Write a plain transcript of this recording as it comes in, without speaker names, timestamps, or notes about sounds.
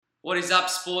What is up,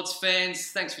 sports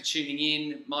fans? Thanks for tuning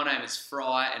in. My name is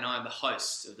Fry and I'm the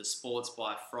host of the Sports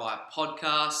by Fry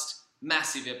podcast.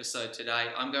 Massive episode today.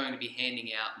 I'm going to be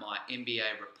handing out my NBA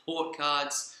report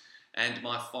cards and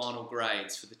my final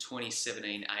grades for the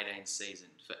 2017-18 season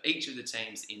for each of the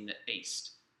teams in the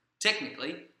East.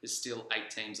 Technically, there's still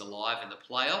 8 teams alive in the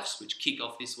playoffs, which kick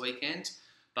off this weekend,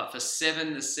 but for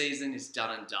 7, the season is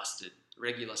done and dusted. The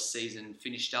regular season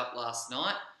finished up last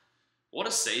night. What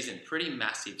a season, pretty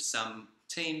massive. Some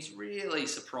teams really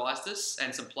surprised us,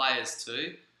 and some players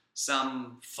too.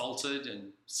 Some faltered and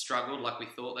struggled like we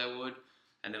thought they would,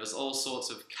 and there was all sorts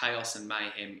of chaos and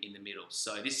mayhem in the middle.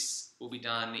 So this will be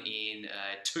done in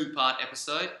a 2-part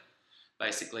episode.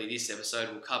 Basically, this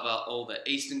episode will cover all the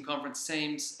Eastern Conference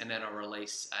teams, and then I'll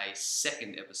release a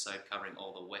second episode covering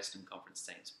all the Western Conference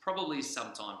teams, probably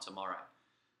sometime tomorrow.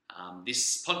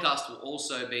 This podcast will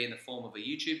also be in the form of a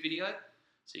YouTube video,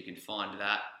 so you can find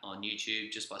that on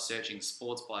YouTube just by searching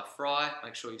Sports by Fry.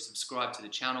 Make sure you subscribe to the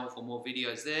channel for more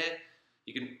videos there.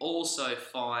 You can also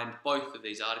find both of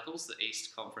these articles, the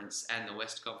East Conference and the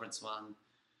West Conference one,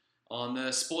 on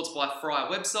the Sports by Fry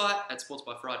website at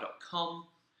sportsbyfry.com.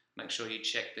 Make sure you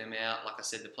check them out. Like I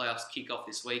said, the playoffs kick off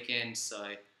this weekend, so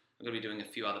I'm going to be doing a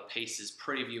few other pieces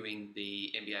previewing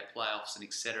the NBA playoffs and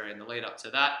etc. in the lead up to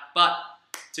that. But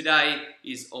today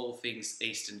is all things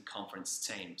Eastern Conference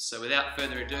teams. So without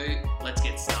further ado, let's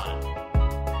get started.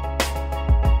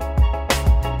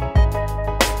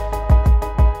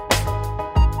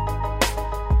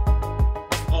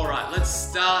 All right, let's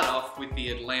start off with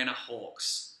the Atlanta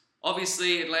Hawks.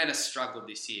 Obviously, Atlanta struggled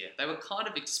this year. They were kind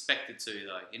of expected to,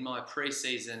 though. In my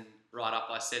preseason write-up,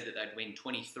 I said that they'd win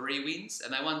 23 wins,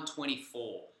 and they won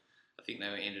 24. I think they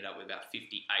ended up with about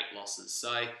 58 losses.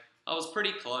 So I was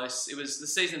pretty close. It was the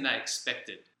season they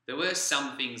expected. There were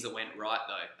some things that went right,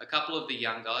 though. A couple of the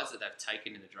young guys that they've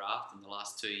taken in the draft in the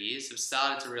last 2 years have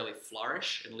started to really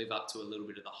flourish and live up to a little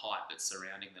bit of the hype that's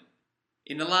surrounding them.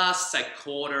 In the last, say,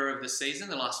 quarter of the season,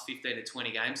 the last 15 to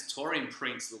 20 games, Taurean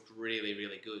Prince looked really,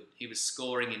 really good. He was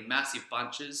scoring in massive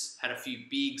bunches, had a few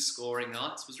big scoring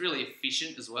nights, was really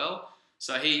efficient as well.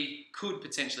 So he could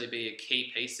potentially be a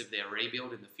key piece of their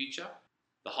rebuild in the future.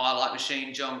 The highlight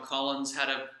machine, John Collins, had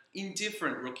an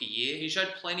indifferent rookie year. He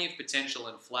showed plenty of potential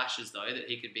and flashes, though, that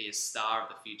he could be a star of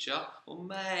the future. Well,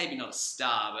 maybe not a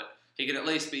star, but he could at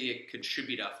least be a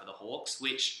contributor for the Hawks,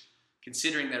 which,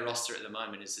 considering their roster at the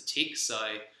moment, is a tick. So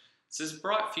it's a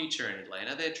bright future in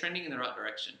Atlanta. They're trending in the right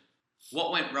direction.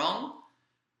 What went wrong?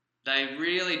 They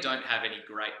really don't have any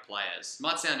great players.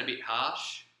 Might sound a bit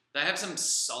harsh. They have some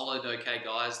solid, okay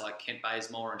guys like Kent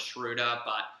Bazemore and Schroeder,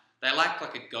 but they lack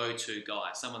like a go-to guy,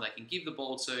 someone they can give the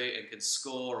ball to and can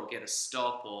score or get a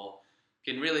stop or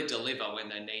can really deliver when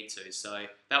they need to. So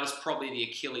that was probably the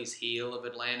Achilles heel of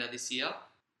Atlanta this year.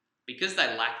 Because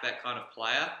they lack that kind of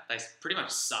player, they pretty much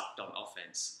sucked on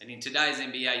offense. And in today's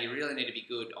NBA, you really need to be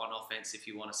good on offense if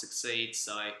you want to succeed.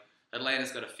 So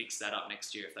Atlanta's got to fix that up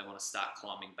next year if they want to start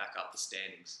climbing back up the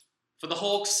standings. For the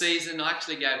Hawks season, I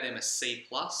actually gave them a C+.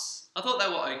 I thought they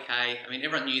were okay. I mean,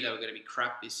 everyone knew they were going to be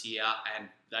crap this year, and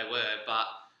they were, but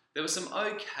there were some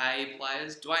okay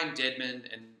players. Dwayne Dedmon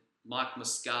and Mike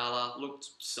Muscala looked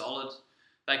solid.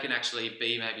 They can actually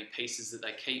be maybe pieces that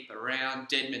they keep around.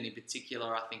 Dedmon in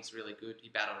particular, I think, is really good. He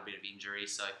battled a bit of injury,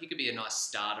 so he could be a nice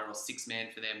starter or six-man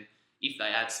for them if they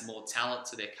add some more talent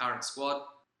to their current squad.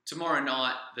 Tomorrow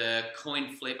night, the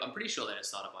coin flip, I'm pretty sure they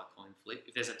decided by coin flip.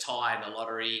 If there's a tie in the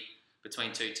lottery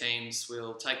between two teams,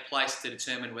 will take place to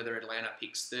determine whether Atlanta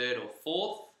picks 3rd or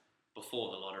 4th,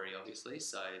 before the lottery, obviously,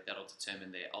 so that'll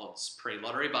determine their odds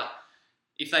pre-lottery. But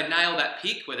if they nail that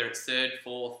pick, whether it's 3rd,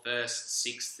 4th, 1st,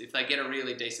 6th, if they get a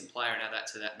really decent player and add that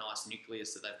to that nice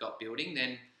nucleus that they've got building,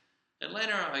 then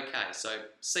Atlanta are okay. So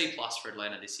C+ for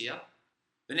Atlanta this year.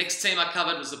 The next team I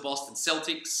covered was the Boston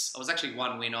Celtics. I was actually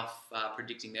 1 win off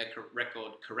predicting their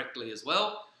record correctly as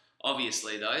well.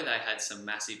 Obviously, though, they had some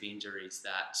massive injuries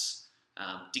that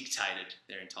dictated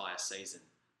their entire season.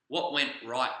 What went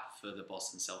right for the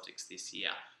Boston Celtics this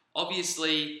year?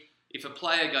 Obviously, if a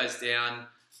player goes down,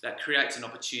 that creates an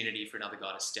opportunity for another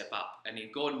guy to step up. And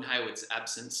in Gordon Hayward's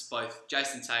absence, both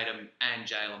Jason Tatum and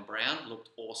Jaylen Brown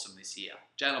looked awesome this year.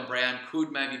 Jaylen Brown could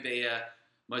maybe be a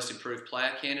most improved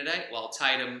player candidate, while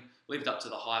Tatum lived up to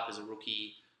the hype as a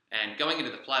rookie. And going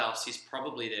into the playoffs, he's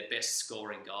probably their best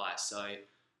scoring guy. So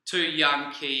 2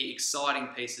 young, key, exciting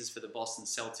pieces for the Boston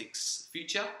Celtics'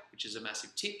 future, which is a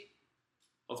massive tick.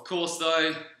 Of course,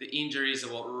 though, the injuries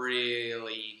are what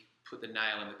really put the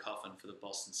nail in the coffin for the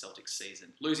Boston Celtics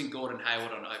season. Losing Gordon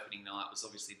Hayward on opening night was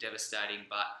obviously devastating,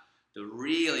 but the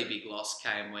really big loss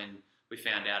came when we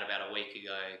found out about a week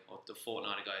ago or a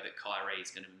fortnight ago that Kyrie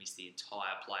is going to miss the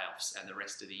entire playoffs and the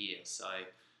rest of the year. So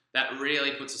that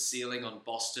really puts a ceiling on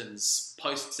Boston's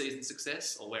post-season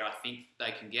success, or where I think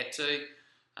they can get to.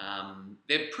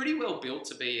 They're pretty well built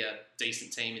to be a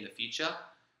decent team in the future.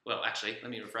 Well, actually,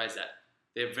 let me rephrase that.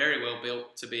 They're very well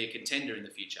built to be a contender in the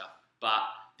future. But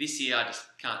this year, I just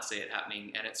can't see it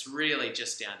happening, and it's really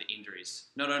just down to injuries.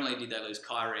 Not only did they lose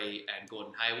Kyrie and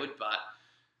Gordon Hayward, but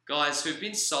guys who've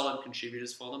been solid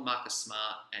contributors for them, Marcus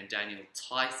Smart and Daniel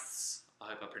Theis, I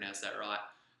hope I pronounced that right,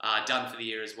 done for the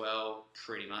year as well,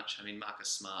 pretty much. I mean, Marcus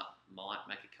Smart might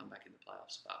make a comeback in the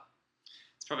playoffs, but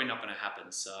it's probably not going to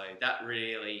happen. So that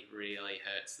really, really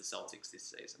hurts the Celtics this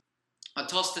season. I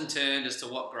tossed and turned as to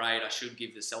what grade I should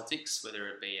give the Celtics, whether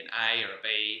it be an A or a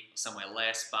B or somewhere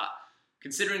less, but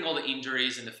considering all the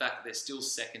injuries and the fact that they're still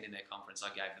second in their conference, I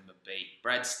gave them a B.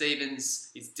 Brad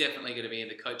Stevens is definitely going to be in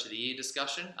the Coach of the Year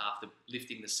discussion after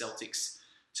lifting the Celtics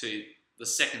to the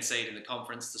second seed in the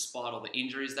conference despite all the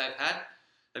injuries they've had.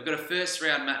 They've got a first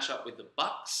round matchup with the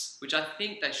Bucks, which I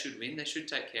think they should win. They should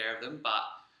take care of them, but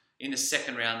in the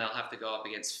second round they'll have to go up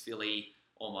against Philly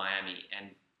or Miami,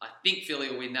 and I think Philly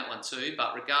will win that one too,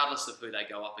 but regardless of who they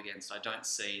go up against, I don't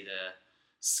see the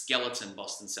skeleton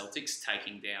Boston Celtics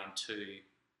taking down two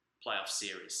playoff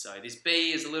series. So this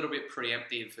B is a little bit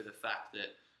preemptive for the fact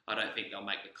that I don't think they'll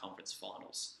make the conference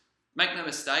finals. Make no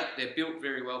mistake, they're built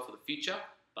very well for the future,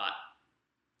 but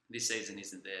this season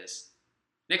isn't theirs.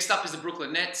 Next up is the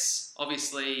Brooklyn Nets.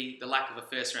 Obviously, the lack of a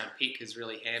first-round pick has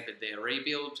really hampered their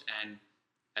rebuild, and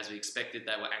as we expected,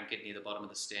 they were anchored near the bottom of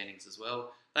the standings as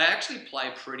well. They actually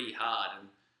play pretty hard, and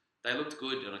they looked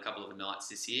good on a couple of nights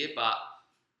this year, but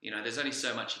there's only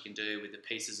so much you can do with the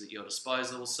pieces at your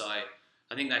disposal. So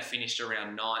I think they finished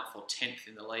around 9th or 10th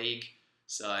in the league.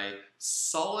 So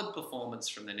solid performance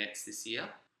from the Nets this year.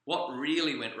 What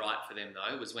really went right for them,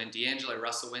 though, was when D'Angelo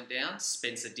Russell went down,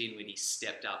 Spencer Dinwiddie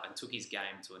stepped up and took his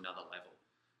game to another level.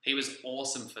 He was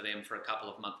awesome for them for a couple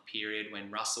of month period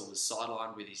when Russell was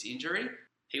sidelined with his injury.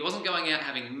 He wasn't going out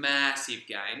having massive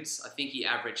games. I think he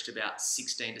averaged about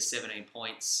 16 to 17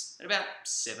 points and about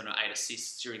 7 or 8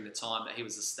 assists during the time that he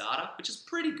was a starter, which is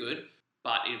pretty good.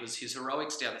 But it was his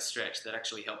heroics down the stretch that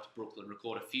actually helped Brooklyn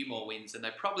record a few more wins than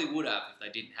they probably would have if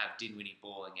they didn't have Dinwiddie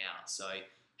balling out. So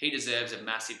he deserves a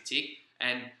massive tick,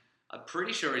 and I'm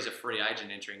pretty sure he's a free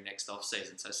agent entering next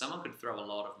offseason, so someone could throw a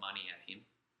lot of money at him.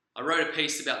 I wrote a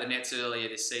piece about the Nets earlier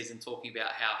this season talking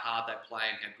about how hard they play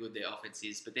and how good their offense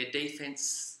is, but their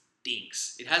defense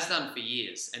stinks. It has done for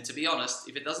years, and to be honest,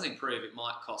 if it doesn't improve, it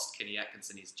might cost Kenny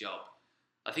Atkinson his job.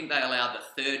 I think they allowed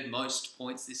the third most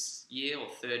points this year, or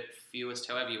third fewest,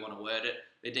 however you want to word it.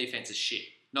 Their defense is shit.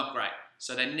 Not great.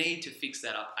 So they need to fix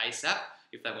that up ASAP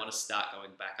if they want to start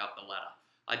going back up the ladder.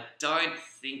 I don't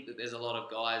think that there's a lot of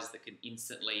guys that can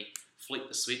instantly flip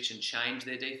the switch and change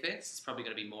their defense. It's probably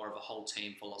going to be more of a whole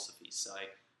team philosophy. So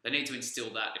they need to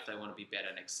instill that if they want to be better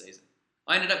next season.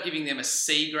 I ended up giving them a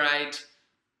C grade.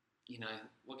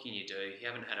 What can you do? You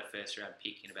haven't had a first round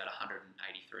pick in about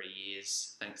 183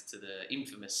 years, thanks to the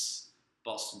infamous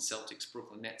Boston Celtics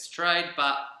Brooklyn Nets trade.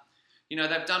 But,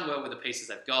 they've done well with the pieces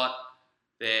they've got.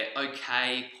 They're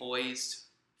okay, poised.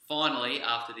 Finally,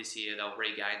 after this year, they'll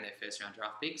regain their first round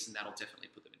draft picks, and that'll definitely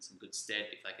put them in some good stead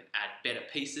if they can add better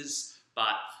pieces.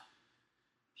 But,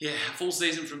 yeah, a full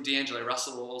season from D'Angelo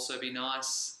Russell will also be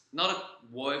nice. Not a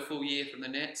woeful year from the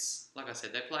Nets. Like I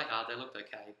said, they play hard, they looked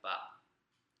okay, but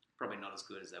probably not as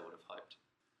good as they would have hoped.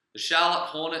 The Charlotte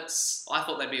Hornets, I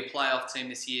thought they'd be a playoff team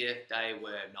this year. They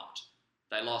were not.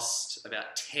 They lost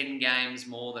about 10 games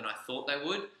more than I thought they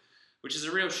would, which is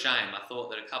a real shame. I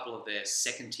thought that a couple of their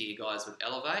second-tier guys would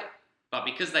elevate, but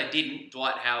because they didn't,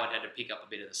 Dwight Howard had to pick up a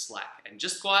bit of the slack. And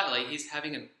just quietly, he's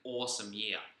having an awesome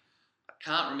year. I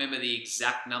can't remember the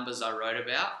exact numbers I wrote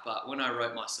about, but when I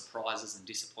wrote my surprises and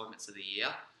disappointments of the year,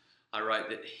 I wrote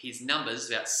that his numbers,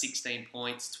 about 16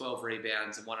 points, 12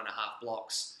 rebounds, and 1.5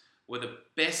 blocks, were the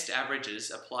best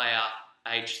averages a player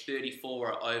aged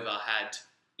 34 or over had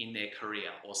in their career,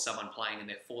 or someone playing in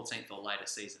their 14th or later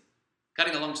season.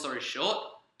 Cutting a long story short,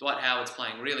 Dwight Howard's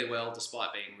playing really well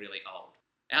despite being really old.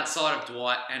 Outside of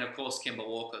Dwight, and of course Kemba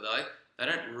Walker though, they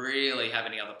don't really have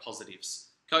any other positives.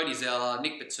 Cody Zeller,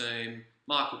 Nick Batum,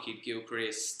 Michael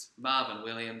Kidd-Gilchrist, Marvin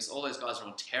Williams, all those guys are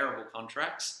on terrible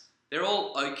contracts. They're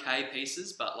all okay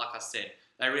pieces, but like I said,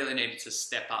 they really needed to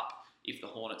step up if the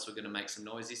Hornets were going to make some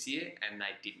noise this year, and they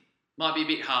didn't. Might be a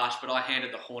bit harsh, but I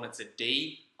handed the Hornets a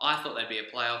D. I thought they'd be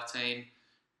a playoff team.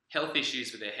 Health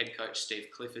issues with their head coach, Steve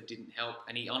Clifford, didn't help,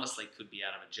 and he honestly could be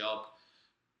out of a job.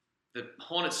 The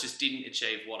Hornets just didn't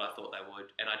achieve what I thought they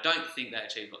would, and I don't think they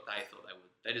achieved what they thought they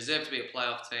would. They deserve to be a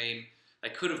playoff team. They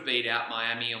could have beat out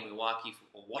Miami or Milwaukee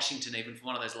or Washington even for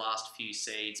one of those last few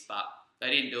seeds, but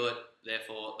they didn't do it,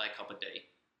 therefore they cop a D.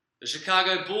 The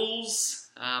Chicago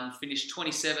Bulls finished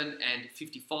 27 and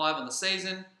 55 on the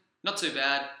season. Not too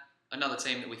bad. Another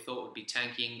team that we thought would be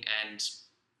tanking, and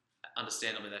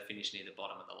understandably they finished near the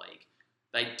bottom of the league.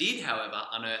 They did, however,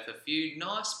 unearth a few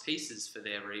nice pieces for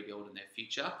their rebuild and their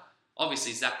future.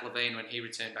 Obviously, Zach LaVine, when he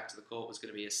returned back to the court, was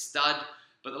going to be a stud.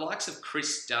 But the likes of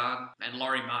Chris Dunn and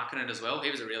Lauri Markkanen as well, he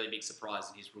was a really big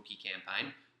surprise in his rookie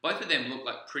campaign. Both of them look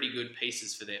like pretty good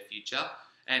pieces for their future.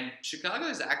 And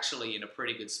Chicago's actually in a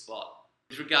pretty good spot.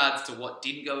 With regards to what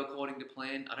didn't go according to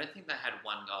plan, I don't think they had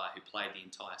one guy who played the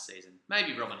entire season.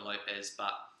 Maybe Robin Lopez,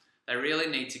 but they really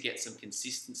need to get some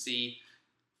consistency,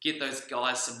 get those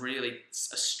guys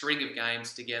a string of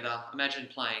games together. Imagine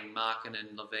playing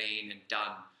Markkanen, LaVine and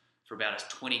Dunn for about a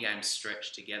 20-game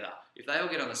stretch together. If they all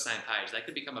get on the same page, they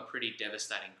could become a pretty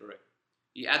devastating group.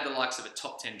 You add the likes of a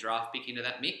top 10 draft pick into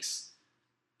that mix,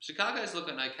 Chicago's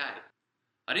looking okay.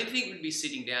 I didn't think we'd be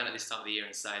sitting down at this time of the year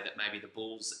and say that maybe the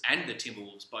Bulls and the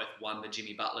Timberwolves both won the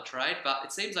Jimmy Butler trade, but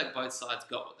it seems like both sides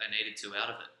got what they needed to out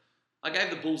of it. I gave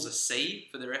the Bulls a C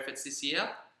for their efforts this year.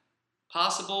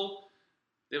 Passable.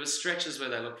 There were stretches where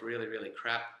they looked really, really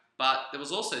crap. But there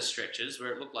was also stretches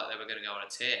where it looked like they were going to go on a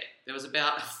tear. There was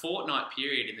about a fortnight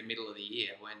period in the middle of the year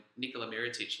when Nikola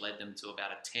Mirotic led them to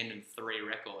about a 10-3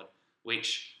 record,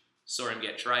 which saw him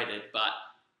get traded, but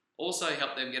also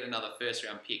helped them get another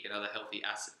first-round pick, another healthy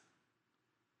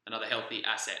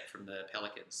asset from the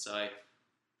Pelicans. So,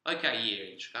 okay year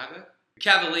in Chicago. The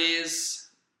Cavaliers,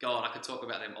 God, I could talk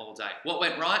about them all day. What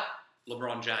went right?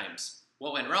 LeBron James.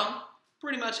 What went wrong?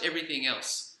 Pretty much everything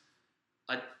else.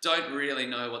 I don't really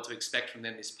know what to expect from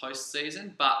them this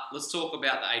postseason, but let's talk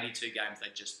about the 82 games they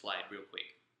just played real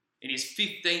quick. In his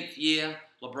 15th year,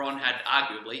 LeBron had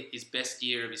arguably his best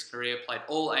year of his career, played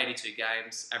all 82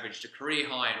 games, averaged a career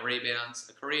high in rebounds,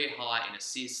 a career high in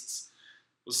assists,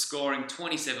 was scoring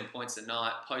 27 points a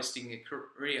night, posting a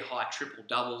career high triple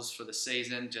doubles for the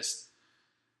season. Just,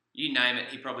 you name it,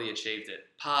 he probably achieved it.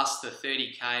 Passed the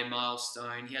 30K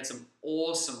milestone. He had some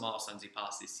awesome milestones he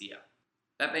passed this year.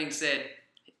 That being said,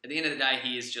 at the end of the day,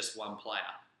 he is just one player.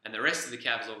 And the rest of the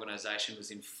Cavs organisation was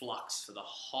in flux for the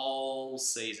whole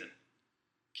season.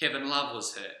 Kevin Love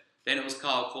was hurt. Then it was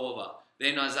Kyle Korver.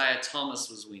 Then Isaiah Thomas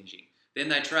was whinging. Then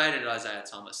they traded Isaiah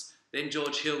Thomas. Then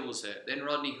George Hill was hurt. Then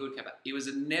Rodney Hood came back. It was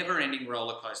a never-ending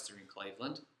roller coaster in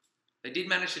Cleveland. They did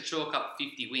manage to chalk up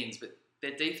 50 wins, but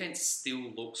their defense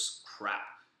still looks crap.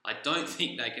 I don't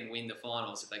think they can win the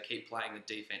finals if they keep playing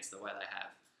the defense the way they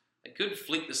have. They could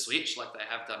flick the switch like they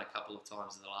have done a couple of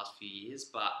times in the last few years,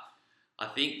 but I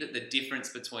think that the difference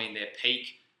between their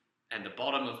peak and the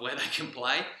bottom of where they can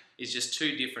play is just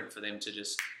too different for them to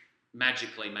just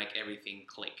magically make everything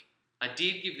click. I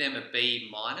did give them a B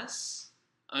minus,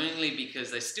 only because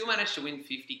they still managed to win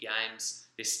 50 games.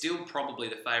 They're still probably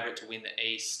the favourite to win the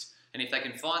East, and if they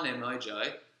can find their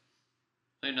mojo,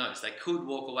 who knows? They could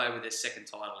walk away with their second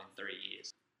title in 3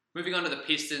 years. Moving on to the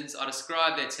Pistons, I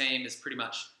described their team as pretty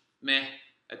much meh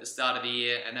at the start of the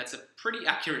year, and that's a pretty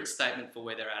accurate statement for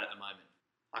where they're at the moment.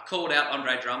 I called out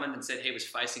Andre Drummond and said he was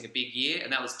facing a big year,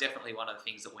 and that was definitely one of the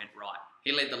things that went right.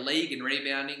 He led the league in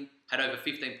rebounding, had over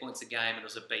 15 points a game, and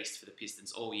was a beast for the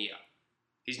Pistons all year.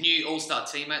 His new all-star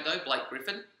teammate, though, Blake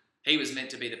Griffin, he was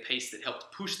meant to be the piece that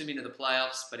helped push them into the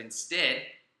playoffs, but instead,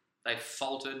 they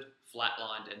faltered,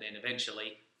 flatlined, and then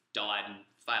eventually died and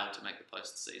failed to make the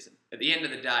postseason. At the end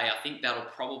of the day, I think that'll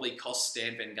probably cost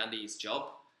Stan Van Gundy his job.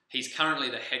 He's currently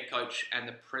the head coach and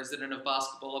the president of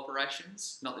basketball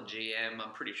operations, not the GM.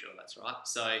 I'm pretty sure that's right.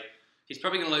 So he's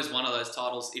probably going to lose one of those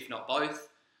titles, if not both,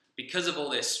 because of all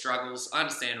their struggles. I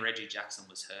understand Reggie Jackson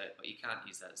was hurt, but you can't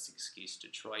use that as an excuse,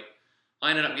 Detroit.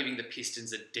 I ended up giving the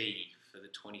Pistons a D for the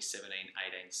 2017-18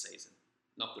 season.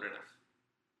 Not good enough.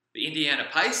 The Indiana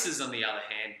Pacers, on the other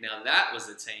hand, now that was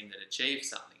the team that achieved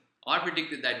something. I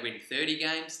predicted they'd win 30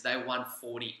 games. They won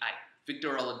 48. Victor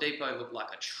Oladipo looked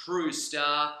like a true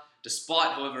star.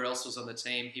 Despite whoever else was on the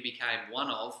team, he became one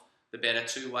of the better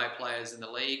two-way players in the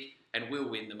league and will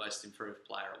win the Most Improved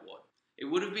Player award. It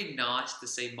would have been nice to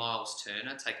see Miles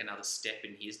Turner take another step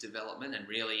in his development and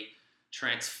really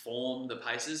transform the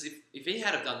Pacers. If he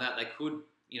had have done that, they could,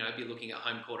 be looking at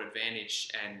home court advantage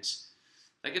and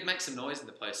they could make some noise in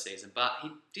the postseason. But he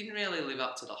didn't really live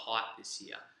up to the hype this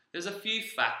year. There's a few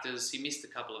factors. He missed a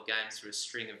couple of games through a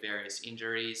string of various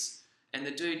injuries. And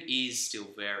the dude is still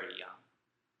very young.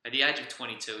 At the age of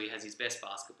 22, he has his best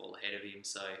basketball ahead of him,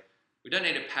 so we don't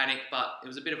need to panic, but it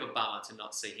was a bit of a bummer to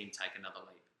not see him take another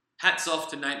leap. Hats off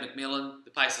to Nate McMillan,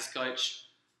 the Pacers coach.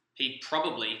 he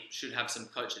probably should have some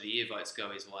Coach of the Year votes go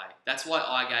his way. That's why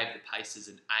I gave the Pacers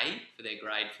an A for their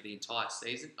grade for the entire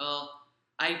season. A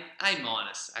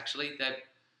minus, actually.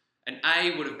 An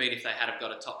A would have been if they had have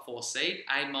got a top 4 seed.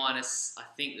 A minus, I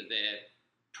think that they're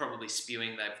probably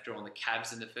spewing they've drawn the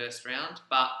Cavs in the first round.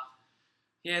 But,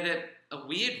 yeah, they're a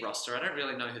weird roster. I don't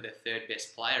really know who their third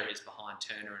best player is behind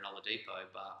Turner and Oladipo.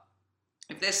 But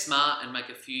if they're smart and make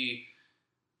a few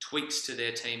tweaks to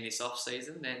their team this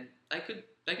offseason, then they could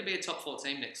be a top 4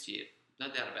 team next year. No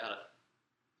doubt about it.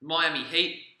 Miami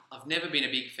Heat, I've never been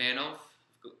a big fan of.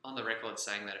 On the record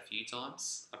saying that a few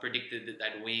times. I predicted that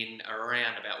they'd win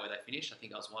around about where they finished. I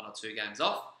think I was 1 or 2 games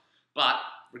off. But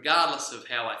regardless of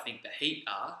how I think the Heat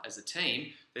are as a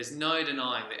team, there's no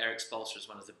denying that Erik Spoelstra is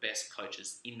one of the best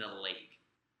coaches in the league.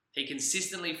 He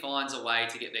consistently finds a way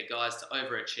to get their guys to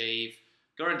overachieve.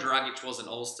 Goran Dragic was an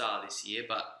all-star this year,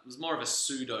 but was more of a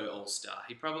pseudo all-star.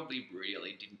 He probably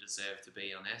really didn't deserve to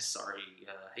be on there. Sorry,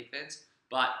 Heat fans.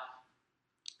 But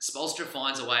Spoelstra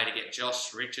finds a way to get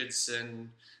Josh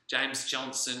Richardson, James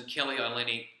Johnson, Kelly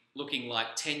Olynyk looking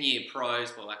like 10-year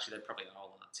pros. Well, actually, they probably are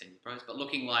all not 10-year pros, but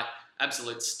looking like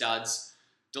absolute studs,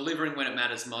 delivering when it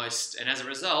matters most. And as a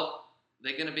result,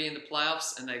 they're going to be in the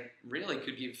playoffs, and they really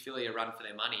could give Philly a run for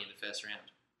their money in the first round.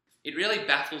 It really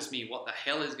baffles me what the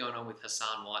hell is going on with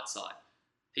Hassan Whiteside.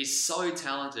 He's so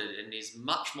talented and is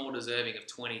much more deserving of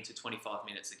 20 to 25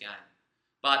 minutes a game.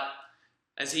 But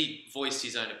as he voiced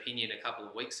his own opinion a couple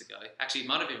of weeks ago, actually it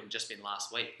might have even just been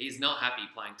last week, he's not happy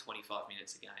playing 25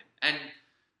 minutes a game. And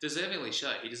deservingly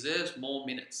so. He deserves more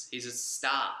minutes. He's a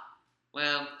star.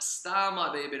 Well, star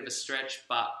might be a bit of a stretch,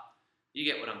 but you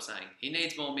get what I'm saying. He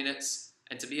needs more minutes.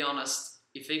 And to be honest,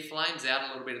 if he flames out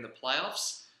a little bit in the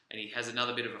playoffs and he has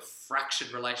another bit of a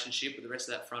fractured relationship with the rest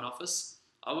of that front office,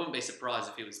 I wouldn't be surprised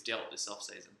if he was dealt this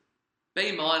offseason.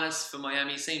 B- for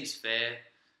Miami seems fair.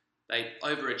 They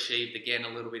overachieved again a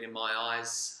little bit in my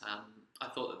eyes. I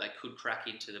thought that they could crack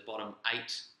into the bottom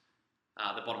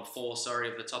 4,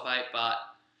 of the top 8. But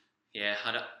yeah,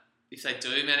 if they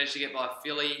do manage to get by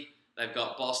Philly, they've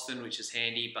got Boston, which is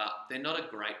handy, but they're not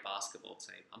a great basketball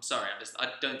team. I'm sorry, I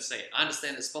don't see it. I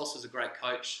understand that Spoelstra's a great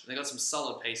coach. They've got some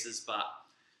solid pieces, but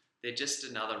they're just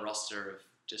another roster of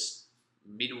just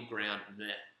middle ground meh.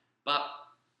 But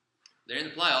they're in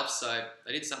the playoffs, so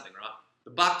they did something right. The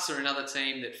Bucks are another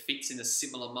team that fits in a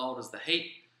similar mould as the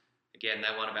Heat. Again,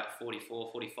 they won about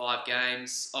 44, 45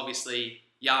 games. Obviously,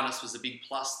 Giannis was a big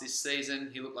plus this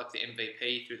season. He looked like the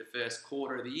MVP through the first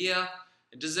quarter of the year,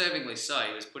 and deservingly so.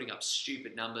 He was putting up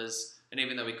stupid numbers, and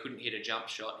even though he couldn't hit a jump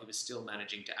shot, he was still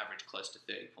managing to average close to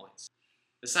 30 points.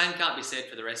 The same can't be said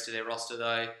for the rest of their roster,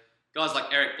 though. Guys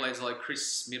like Eric Bledsoe,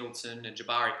 Chris Middleton, and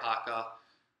Jabari Parker,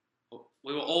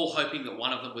 we were all hoping that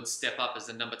one of them would step up as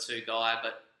the number 2 guy,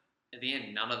 but at the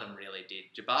end, none of them really did.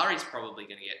 Jabari's probably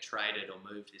going to get traded or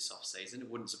moved this offseason. It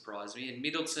wouldn't surprise me. And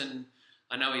Middleton,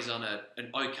 I know he's on an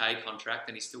okay contract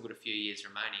and he's still got a few years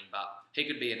remaining, but he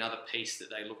could be another piece that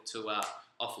they look to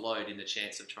offload in the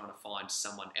chance of trying to find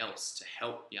someone else to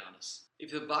help Giannis.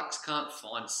 If the Bucks can't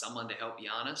find someone to help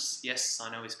Giannis, yes, I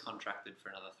know he's contracted for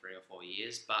another 3 or 4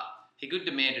 years, but he could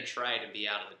demand a trade and be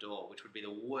out of the door, which would be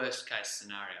the worst case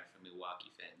scenario for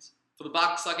Milwaukee fans. For the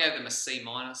Bucks, I gave them a C-.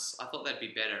 I thought they'd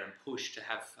be better and push to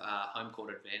have home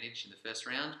court advantage in the first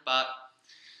round, but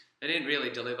they didn't really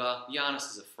deliver.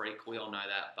 Giannis is a freak, we all know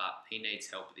that, but he needs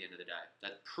help at the end of the day.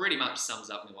 That pretty much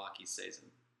sums up Milwaukee's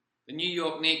season. The New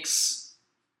York Knicks,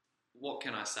 what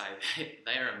can I say?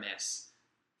 They are a mess.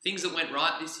 Things that went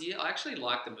right this year, I actually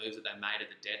like the moves that they made at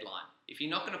the deadline. If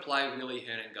you're not going to play Willie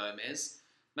Hernangomez,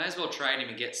 may as well trade him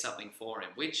and get something for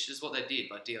him, which is what they did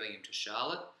by dealing him to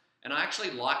Charlotte. And I actually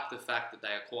like the fact that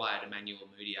they acquired Emmanuel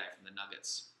Mudiay from the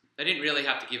Nuggets. They didn't really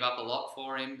have to give up a lot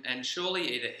for him, and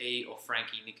surely either he or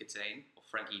Frankie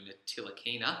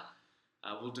Ntilikina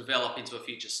will develop into a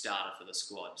future starter for the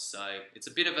squad. So it's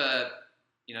a bit of a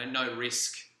no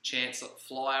risk chance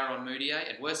flyer on Mudiay.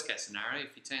 At worst case scenario,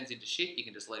 if he turns into shit, you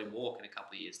can just let him walk in a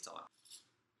couple of years' time.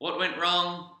 What went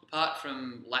wrong, apart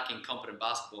from lacking competent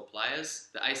basketball players,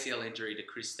 the ACL injury to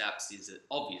Kristaps is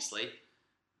obviously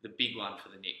the big one for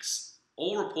the Knicks.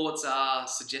 All reports are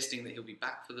suggesting that he'll be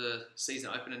back for the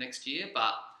season opener next year,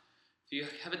 but if you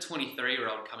have a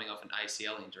 23-year-old coming off an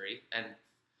ACL injury, and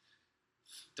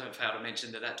don't fail to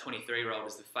mention that 23-year-old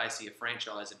is the face of your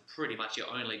franchise and pretty much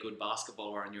your only good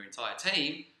basketballer on your entire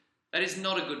team, that is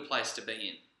not a good place to be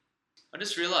in. I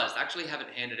just realised I actually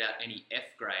haven't handed out any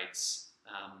F grades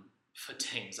for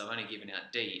teams. I've only given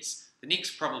out Ds. The Knicks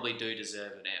probably do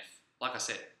deserve an F. Like I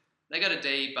said, they got a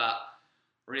D, but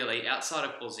really, outside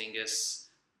of Porzingis,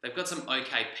 they've got some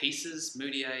okay pieces.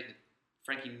 Mudiay,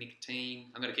 Frankie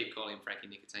Nicotine. I'm going to keep calling him Frankie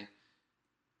Nicotine.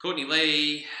 Courtney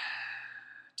Lee,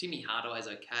 Timmy Hardaway's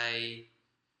okay.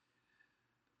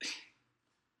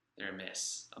 They're a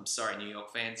mess. I'm sorry, New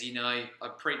York fans. You know,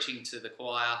 I'm preaching to the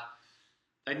choir.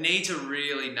 They need to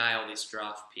really nail this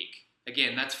draft pick.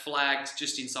 Again, that's flagged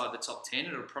just inside the top 10.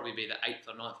 It'll probably be the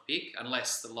 8th or 9th pick,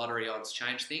 unless the lottery odds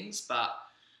change things. But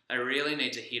they really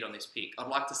need to hit on this pick. I'd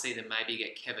like to see them maybe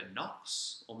get Kevin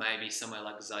Knox, or maybe somewhere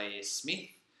like Zaire Smith.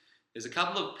 There's a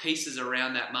couple of pieces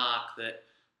around that mark that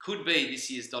could be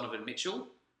this year's Donovan Mitchell,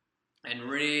 and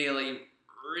really,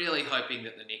 really hoping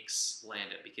that the Knicks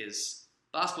land it, because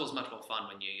basketball's much more fun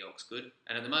when New York's good,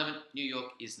 and at the moment, New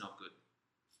York is not good.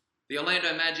 The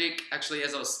Orlando Magic, actually,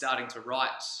 as I was starting to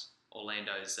write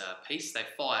Orlando's piece, they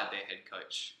fired their head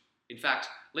coach. In fact,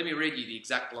 let me read you the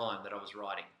exact line that I was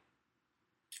writing.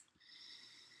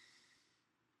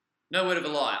 No word of a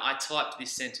lie, I typed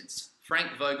this sentence.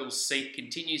 Frank Vogel's seat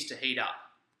continues to heat up.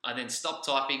 I then stopped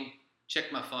typing,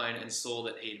 checked my phone, and saw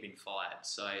that he had been fired.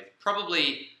 So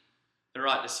probably the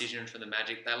right decision for the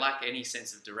Magic. They lack any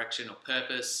sense of direction or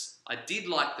purpose. I did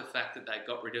like the fact that they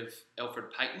got rid of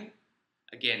Elfrid Payton.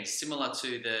 Again, similar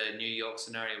to the New York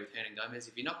scenario with Hernan Gomez,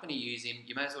 if you're not going to use him,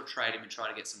 you may as well trade him and try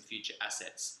to get some future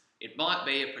assets. It might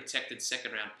be a protected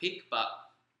second-round pick, but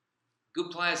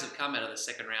good players have come out of the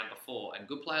second round before, and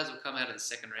good players will come out of the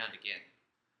second round again.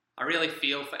 I really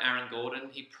feel for Aaron Gordon.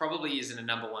 He probably isn't a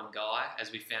number one guy,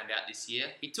 as we found out this year.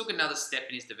 He took another step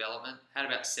in his development, had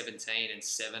about 17 and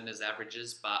 7 as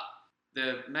averages, but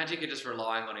the Magic are just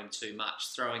relying on him too much,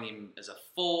 throwing him as a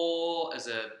 4, as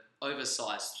a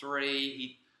oversized 3.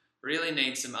 He really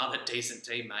needs some other decent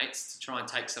teammates to try and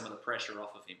take some of the pressure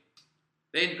off of him.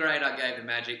 The end grade I gave the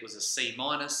Magic was a C-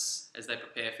 as they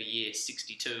prepare for year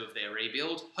 62 of their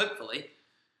rebuild. Hopefully,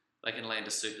 they can land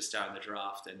a superstar in the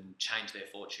draft and change their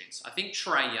fortunes. I think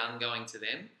Trae Young going to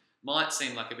them might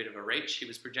seem like a bit of a reach. He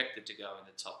was projected to go in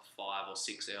the top 5 or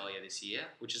 6 earlier this year,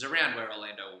 which is around where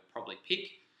Orlando will probably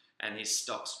pick, and his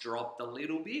stocks dropped a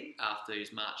little bit after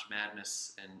his March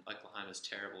Madness and Oklahoma's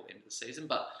terrible end of the season.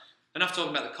 But enough talking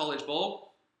about the college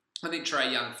ball. I think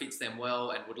Trae Young fits them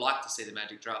well and would like to see the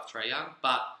Magic draft Trae Young,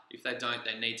 but if they don't,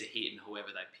 they need to hit in whoever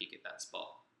they pick at that spot.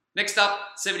 Next up,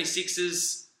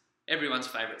 76ers. Everyone's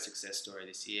favourite success story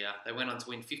this year. They went on to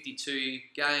win 52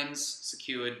 games,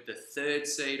 secured the 3rd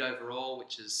seed overall,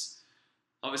 which is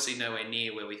obviously nowhere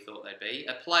near where we thought they'd be.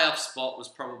 A playoff spot was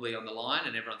probably on the line,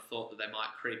 and everyone thought that they might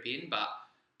creep in, but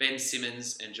Ben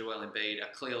Simmons and Joel Embiid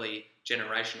are clearly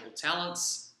generational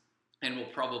talents and will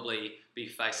probably be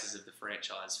faces of the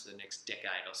franchise for the next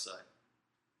decade or so.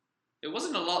 There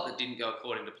wasn't a lot that didn't go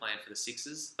according to plan for the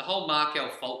Sixers. The whole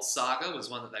Markelle Fultz saga was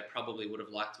one that they probably would have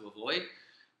liked to avoid.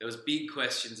 There was big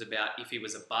questions about if he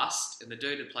was a bust, and the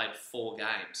dude had played 4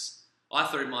 games. I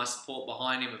threw my support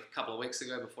behind him a couple of weeks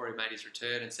ago before he made his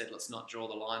return and said let's not draw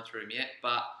the line through him yet,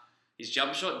 but his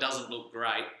jump shot doesn't look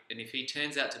great, and if he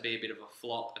turns out to be a bit of a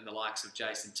flop and the likes of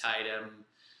Jason Tatum,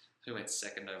 who went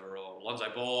 2nd overall, Lonzo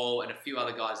Ball, and a few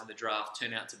other guys in the draft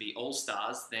turn out to be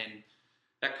all-stars, then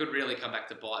that could really come back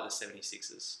to bite the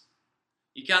 76ers.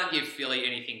 You can't give Philly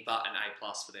anything but an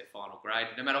A+ for their final grade.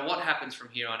 No matter what happens from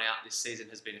here on out, this season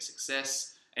has been a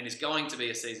success and is going to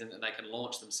be a season that they can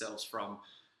launch themselves from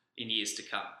in years to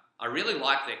come. I really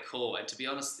like their core, and to be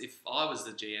honest, if I was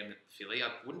the GM at Philly, I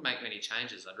wouldn't make many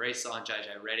changes. I'd re-sign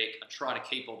JJ Redick, I'd try to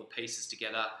keep all the pieces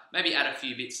together, maybe add a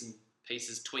few bits and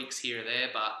pieces, tweaks here or there,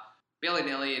 but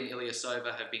Bellinelli and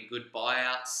Ilyasova have been good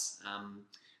buyouts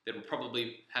that will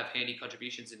probably have handy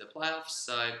contributions in the playoffs,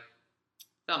 so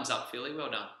thumbs up, Philly,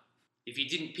 well done. If you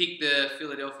didn't pick the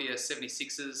Philadelphia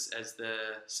 76ers as the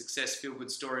success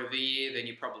feel-good story of the year, then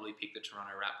you probably picked the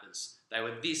Toronto Raptors. They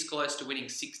were this close to winning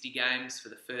 60 games for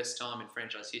the first time in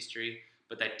franchise history,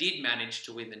 but they did manage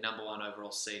to win the number 1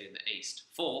 overall seed in the East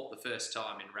for the first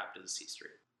time in Raptors history.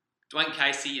 Dwayne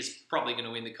Casey is probably going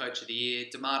to win the Coach of the Year.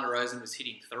 DeMar DeRozan was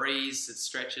hitting 3s at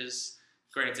stretches.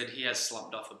 Granted, he has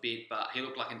slumped off a bit, but he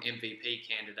looked like an MVP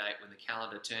candidate when the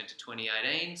calendar turned to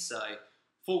 2018, so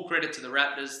full credit to the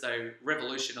Raptors. They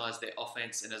revolutionised their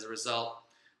offense, and as a result,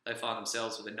 they find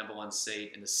themselves with the number 1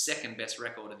 seed and the 2nd best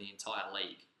record in the entire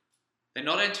league. They're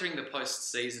not entering the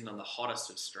postseason on the hottest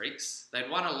of streaks. They'd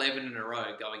won 11 in a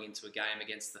row going into a game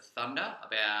against the Thunder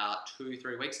about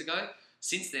 2-3 weeks ago.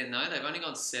 Since then, though, they've only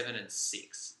gone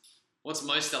 7-6. What's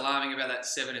most alarming about that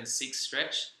 7-6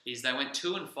 stretch is they went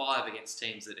 2-5 against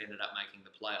teams that ended up making the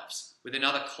playoffs, with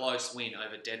another close win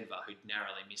over Denver, who'd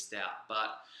narrowly missed out.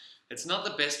 But it's not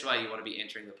the best way you want to be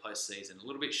entering the postseason. A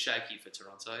little bit shaky for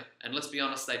Toronto. And let's be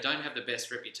honest, they don't have the best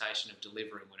reputation of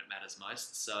delivering when it matters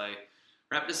most. So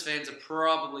Raptors fans are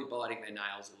probably biting their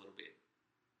nails a little bit.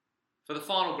 For the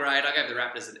final grade, I gave the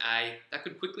Raptors an A. That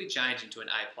could quickly change into an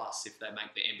A+ if they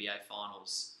make the NBA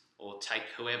Finals or take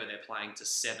whoever they're playing to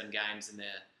 7 games in their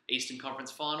Eastern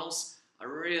Conference Finals. I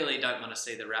really don't want to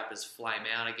see the Raptors flame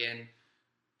out again.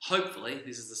 Hopefully,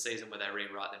 this is the season where they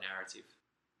rewrite the narrative.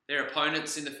 Their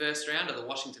opponents in the first round are the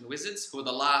Washington Wizards, who are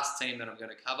the last team that I'm going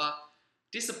to cover.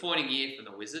 Disappointing year from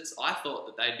the Wizards. I thought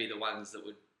that they'd be the ones that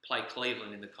would play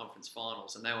Cleveland in the conference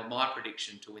finals, and they were my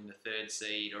prediction to win the 3rd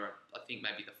seed, or I think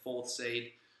maybe the 4th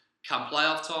seed come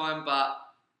playoff time, but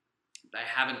they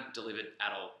haven't delivered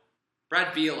at all.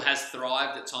 Brad Beal has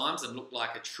thrived at times and looked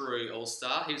like a true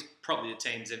all-star. He was probably the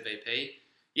team's MVP.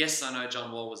 Yes, I know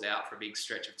John Wall was out for a big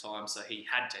stretch of time, so he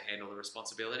had to handle the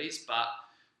responsibilities, but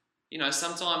you know,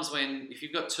 sometimes if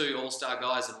you've got 2 all-star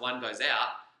guys and one goes out,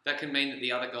 that can mean that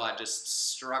the other guy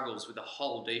just struggles with the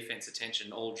whole defense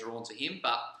attention all drawn to him.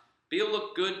 But Beal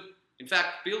looked good. In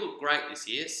fact, Beal looked great this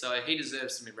year, so he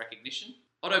deserves some recognition.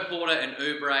 Otto Porter and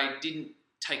Oubre didn't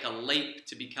take a leap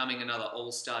to becoming another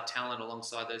all-star talent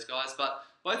alongside those guys, but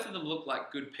both of them look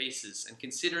like good pieces. And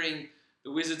considering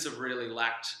the Wizards have really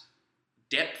lacked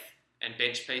depth and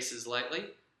bench pieces lately,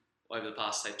 over the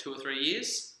past, say, 2 or 3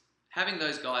 years, having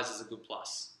those guys is a good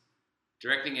plus.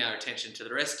 Directing our attention to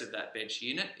the rest of that bench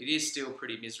unit, it is still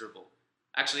pretty miserable.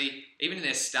 Actually, even in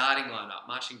their starting lineup,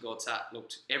 Marcin Gortat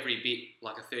looked every bit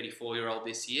like a 34-year-old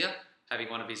this year, having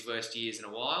one of his worst years in a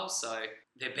while, so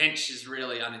their bench is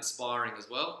really uninspiring as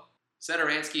well.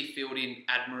 Satoransky filled in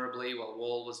admirably while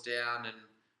Wall was down, and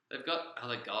they've got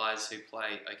other guys who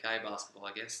play okay basketball,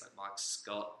 I guess, like Mike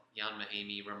Scott, Jan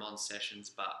Mahimi, Ramon Sessions,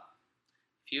 but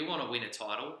if you want to win a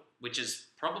title, which is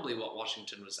probably what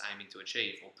Washington was aiming to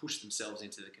achieve, or push themselves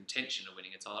into the contention of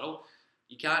winning a title,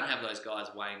 you can't have those guys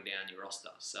weighing down your roster.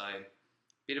 So,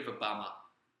 bit of a bummer.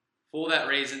 For that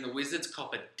reason, the Wizards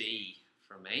cop a D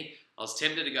from me. I was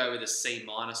tempted to go with a C-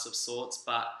 of sorts,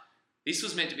 but this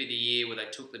was meant to be the year where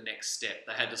they took the next step.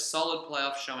 They had a solid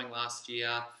playoff showing last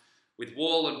year, with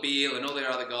Wall and Beal and all their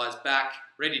other guys back,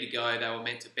 ready to go. They were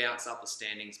meant to bounce up the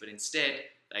standings, but instead,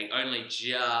 they only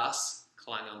just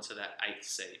clung on to that 8th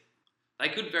seed. They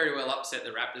could very well upset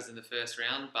the Raptors in the first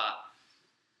round, but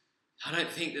I don't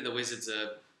think that the Wizards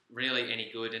are really any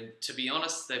good. And to be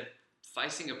honest, they're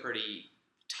facing a pretty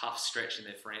tough stretch in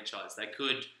their franchise. They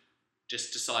could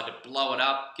just decide to blow it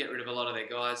up, get rid of a lot of their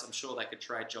guys. I'm sure they could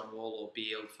trade John Wall or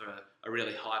Beal for a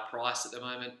really high price at the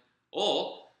moment.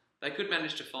 Or they could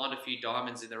manage to find a few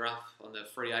diamonds in the rough on the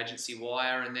free agency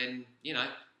wire and then,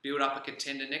 build up a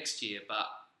contender next year. But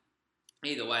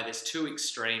either way, there's 2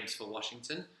 extremes for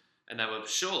Washington. And they were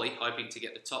surely hoping to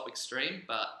get the top extreme,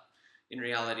 but in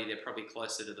reality, they're probably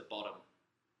closer to the bottom.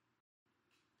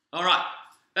 All right,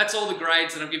 that's all the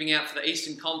grades that I'm giving out for the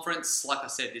Eastern Conference. Like I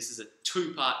said, this is a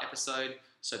 2-part episode,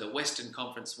 so the Western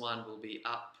Conference one will be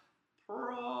up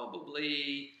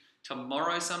probably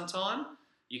tomorrow sometime.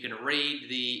 You can read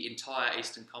the entire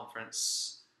Eastern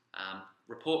Conference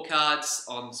report cards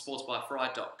on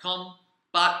sportsbyfry.com.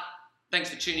 But thanks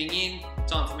for tuning in.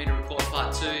 Time for me to record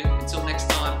part 2. Until next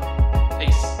time.